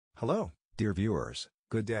Hello, dear viewers,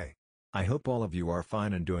 good day. I hope all of you are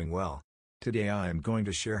fine and doing well. Today I am going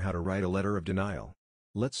to share how to write a letter of denial.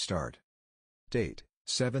 Let's start. Date,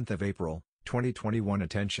 7th of April, 2021.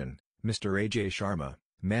 Attention, Mr. AJAY Sharma,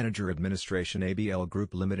 Manager Administration ABL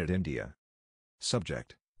Group Limited India.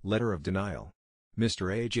 Subject, Letter of Denial.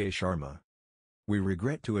 Mr. AJAY Sharma. We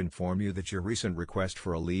regret to inform you that your recent request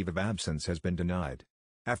for a leave of absence has been denied.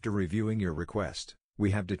 After reviewing your request, we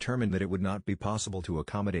have determined that it would not be possible to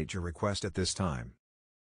accommodate your request at this time.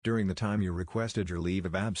 During the time you requested your leave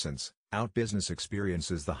of absence, our business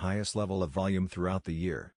experiences the highest level of volume throughout the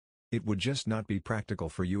year. It would just not be practical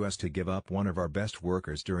for us to give up one of our best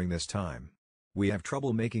workers during this time. We have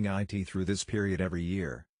trouble making IT through this period every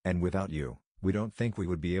year, and without you, we don't think we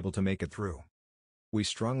would be able to make it through. We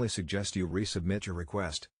strongly suggest you resubmit your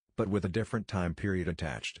request, but with a different time period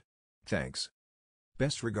attached. Thanks.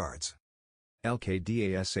 Best regards.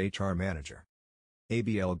 LKDAS HR Manager.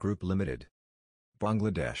 ABL Group Limited.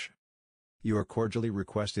 Bangladesh. You are cordially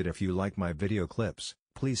requested. If you like my video clips,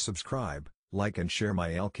 please subscribe, like and share my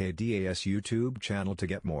LKDAS YouTube channel to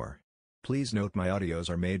get more. Please note my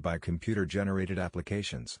audios are made by computer-generated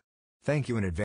applications. Thank you in advance.